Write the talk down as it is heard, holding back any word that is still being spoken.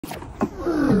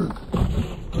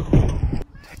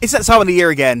It's that time of the year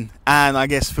again, and I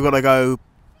guess we've got to go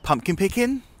pumpkin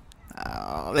picking.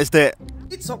 Let's do it.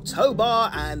 It's October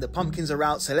and the pumpkins are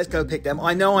out, so let's go pick them.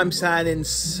 I know I'm sounding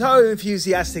so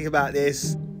enthusiastic about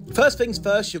this. First things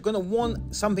first, you're going to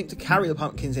want something to carry the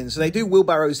pumpkins in. So they do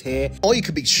wheelbarrows here, or you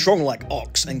could be strong like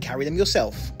Ox and carry them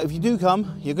yourself. If you do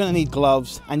come, you're going to need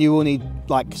gloves, and you will need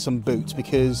like some boots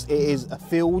because it is a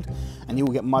field and you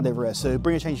will get mud everywhere. So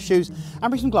bring a change of shoes and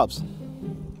bring some gloves.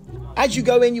 As you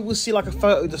go in, you will see like a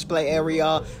photo display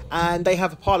area, and they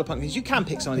have a pile of pumpkins. You can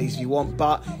pick some of these if you want,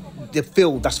 but the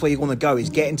field, that's where you want to go, is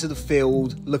get into the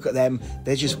field, look at them.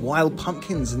 They're just wild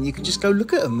pumpkins, and you can just go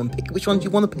look at them and pick which ones you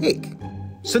want to pick.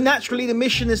 So naturally, the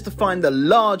mission is to find the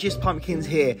largest pumpkins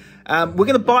here. We're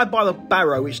going to buy by the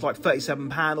barrow, which is like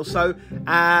 £37 or so,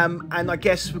 and I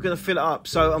guess we're going to fill it up.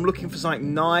 So I'm looking for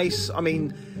something nice. I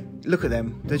mean, look at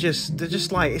them. They're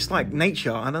just like, it's like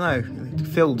nature. I don't know,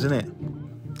 fields, isn't it?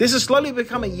 This has slowly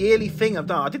become a yearly thing I've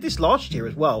done. I did this last year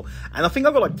as well. And I think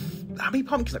I got like, how many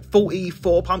pumpkins? Like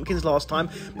 44 pumpkins last time.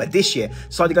 But this year,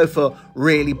 decided to go for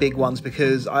really big ones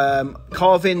because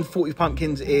carving 40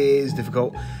 pumpkins is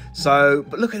difficult. So,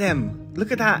 but look at them.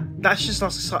 Look at that. That's just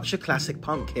like such a classic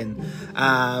pumpkin.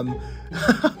 I'm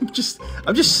just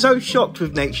so shocked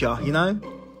with nature, you know?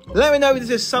 Let me know if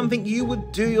there's something you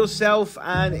would do yourself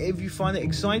and if you find it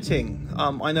exciting.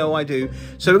 I know I do.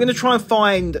 So we're going to try and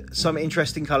find some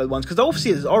interesting coloured ones, because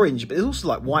obviously there's orange, but there's also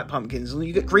like white pumpkins, and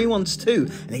you get green ones too,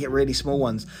 and they get really small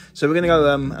ones. So we're going to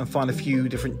go and find a few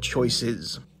different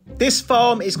choices. This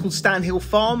farm is called Stanhill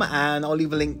Farm, and I'll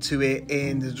leave a link to it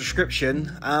in the description.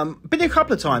 Been here a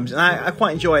couple of times, and I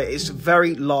quite enjoy it. It's a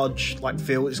very large like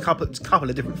field. It's a couple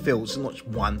of different fields, not just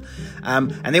one.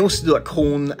 And they also do like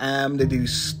corn. They do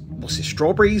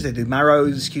strawberries. They do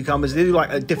marrows, cucumbers. They do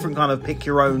like a different kind of pick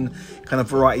your own kind of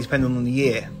varieties depending on the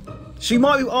year. So you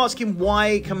might be asking,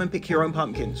 why come and pick your own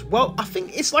pumpkins? Well, I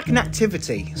think it's like an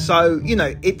activity. So, you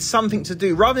know, it's something to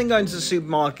do. Rather than going to the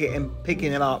supermarket and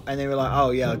picking it up and then you're like, oh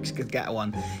yeah, I'll just get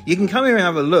one. You can come here and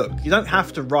have a look. You don't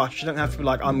have to rush. You don't have to be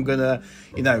like, I'm going to,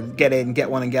 you know, get in, get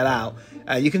one and get out.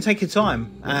 You can take your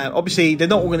time. Obviously, they're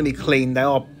not all going to be clean. They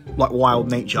are like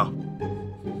wild nature.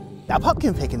 Now,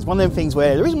 pumpkin picking is one of them things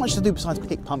where there isn't much to do besides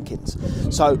pick pumpkins.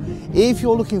 So if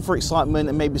you're looking for excitement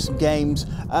and maybe some games,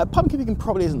 pumpkin picking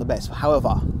probably isn't the best.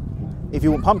 However, if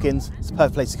you want pumpkins, it's a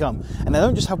perfect place to come. And they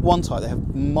don't just have one type, they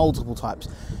have multiple types.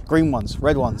 Green ones,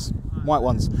 red ones, white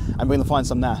ones, and we're going to find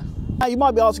some there. Now, you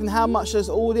might be asking, how much does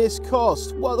all this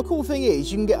cost? Well, the cool thing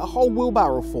is you can get a whole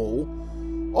wheelbarrow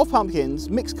full of pumpkins,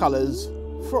 mixed colours,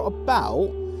 for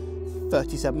about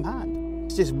 £37.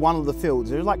 It's just one of the fields.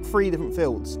 There's like 3 different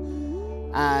fields.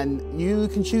 And you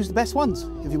can choose the best ones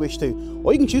if you wish to,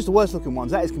 or you can choose the worst looking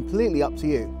ones. That is completely up to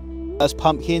you. First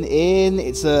pumpkin in,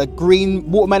 it's a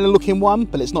green watermelon looking one,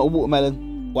 but it's not a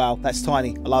watermelon. Wow, that's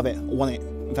tiny. I love it. I want it.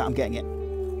 In fact, I'm getting it.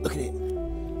 Look at it.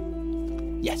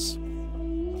 Yes.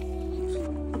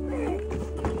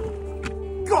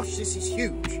 Gosh, this is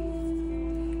huge.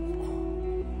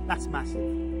 That's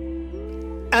massive.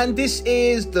 And this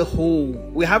is the haul.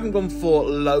 We haven't gone for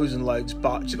loads and loads,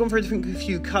 but just gone for a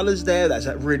few colours there. That's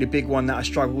that really big one that I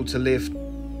struggled to lift.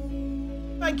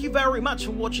 Thank you very much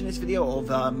for watching this video of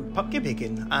pumpkin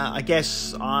picking. I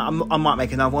guess I might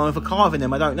make another one for carving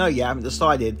them. I don't know yet. I haven't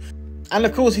decided. And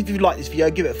of course, if you like this video,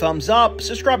 give it a thumbs up.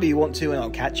 Subscribe if you want to, and I'll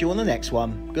catch you on the next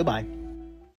one. Goodbye.